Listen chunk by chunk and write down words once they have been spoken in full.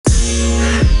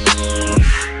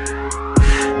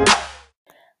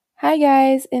Hi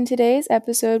guys, in today's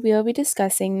episode we will be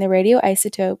discussing the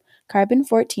radioisotope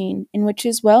carbon-14, which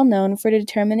is well known for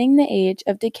determining the age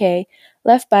of decay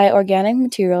left by organic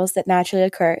materials that naturally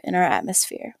occur in our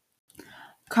atmosphere.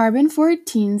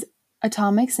 Carbon-14's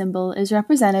atomic symbol is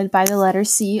represented by the letter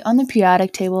C on the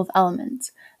periodic table of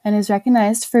elements and is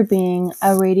recognized for being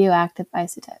a radioactive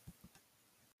isotope.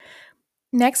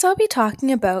 Next I'll be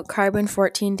talking about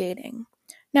carbon-14 dating.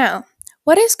 Now,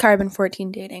 what is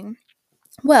carbon-14 dating?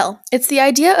 Well, it's the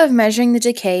idea of measuring the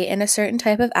decay in a certain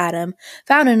type of atom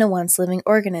found in a once living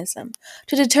organism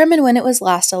to determine when it was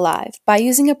last alive by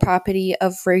using a property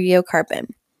of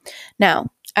radiocarbon. Now,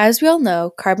 as we all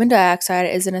know, carbon dioxide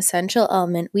is an essential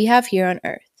element we have here on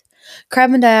Earth.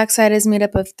 Carbon dioxide is made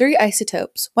up of 3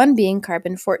 isotopes, one being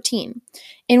carbon-14,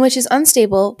 in which is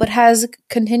unstable but has a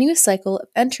continuous cycle of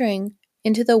entering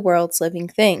into the world's living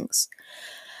things.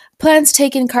 Plants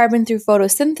take in carbon through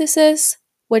photosynthesis,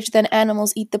 which then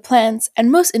animals eat the plants, and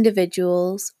most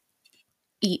individuals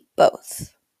eat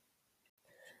both.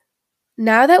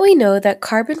 Now that we know that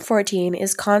carbon-14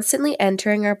 is constantly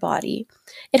entering our body,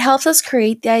 it helps us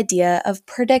create the idea of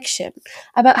prediction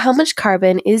about how much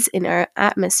carbon is in our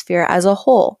atmosphere as a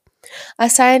whole. A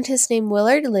scientist named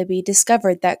Willard Libby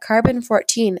discovered that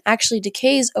carbon-14 actually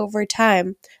decays over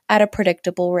time at a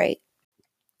predictable rate.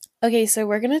 Okay, so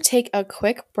we're going to take a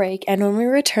quick break, and when we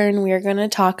return, we are going to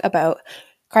talk about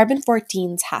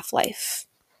carbon-14's half-life.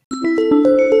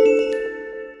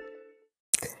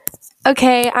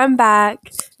 Okay, I'm back.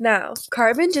 Now,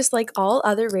 carbon, just like all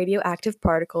other radioactive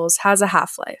particles, has a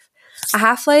half-life. A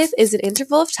half-life is an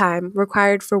interval of time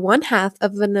required for 1/2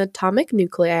 of an atomic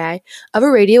nuclei of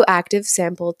a radioactive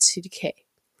sample to decay.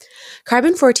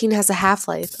 Carbon-14 has a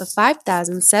half-life of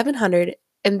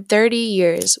 5,730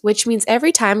 years, which means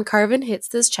every time carbon hits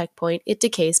this checkpoint, it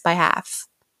decays by half.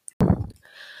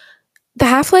 The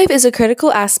half-life is a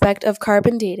critical aspect of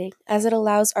carbon dating, as it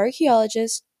allows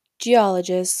archaeologists,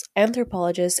 geologists,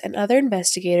 anthropologists, and other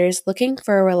investigators looking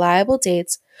for reliable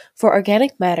dates for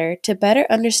organic matter to better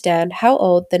understand how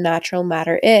old the natural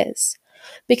matter is.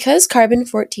 Because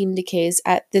carbon-14 decays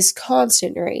at this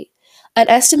constant rate, an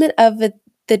estimate of the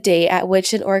date at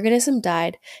which an organism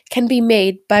died can be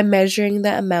made by measuring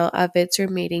the amount of its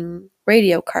remaining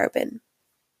radiocarbon.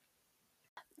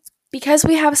 Because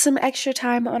we have some extra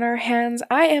time on our hands,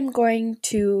 I am going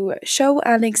to show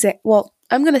I'm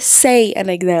going to say an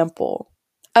example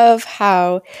of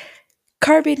how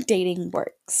carbon dating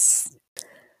works.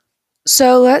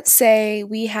 So let's say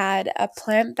we had a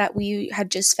plant that we had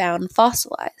just found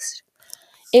fossilized.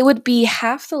 It would be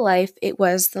half the life it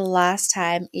was the last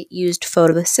time it used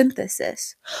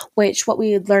photosynthesis, which what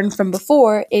we had learned from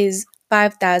before is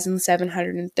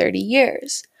 5,730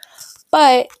 years.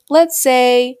 But let's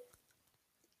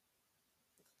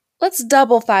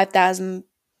double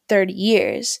 5,030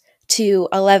 years to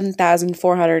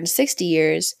 11,460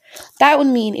 years. That would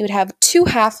mean it would have 2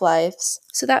 half-lives,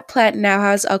 so that plant now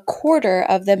has a quarter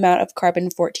of the amount of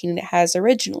carbon-14 it has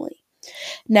originally.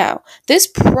 Now, this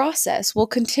process will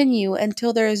continue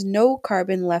until there is no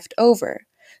carbon left over,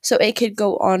 so it could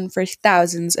go on for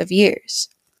thousands of years.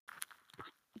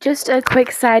 Just a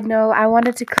quick side note, I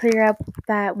wanted to clear up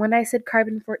that when I said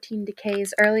carbon-14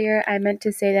 decays earlier, I meant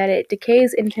to say that it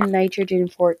decays into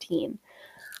nitrogen-14,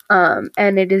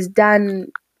 and it is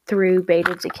done through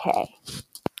beta decay.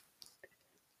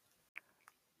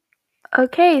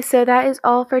 Okay, so that is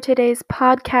all for today's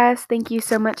podcast. Thank you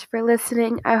so much for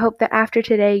listening. I hope that after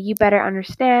today you better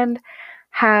understand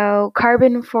how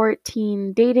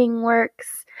carbon-14 dating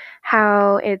works,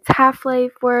 how its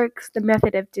half-life works, the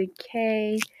method of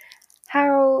decay,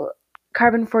 how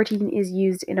carbon-14 is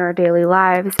used in our daily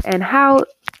lives, and how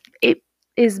it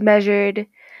is measured,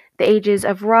 the ages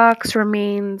of rocks,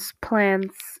 remains,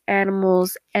 plants,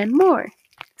 animals, and more.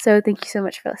 So thank you so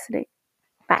much for listening.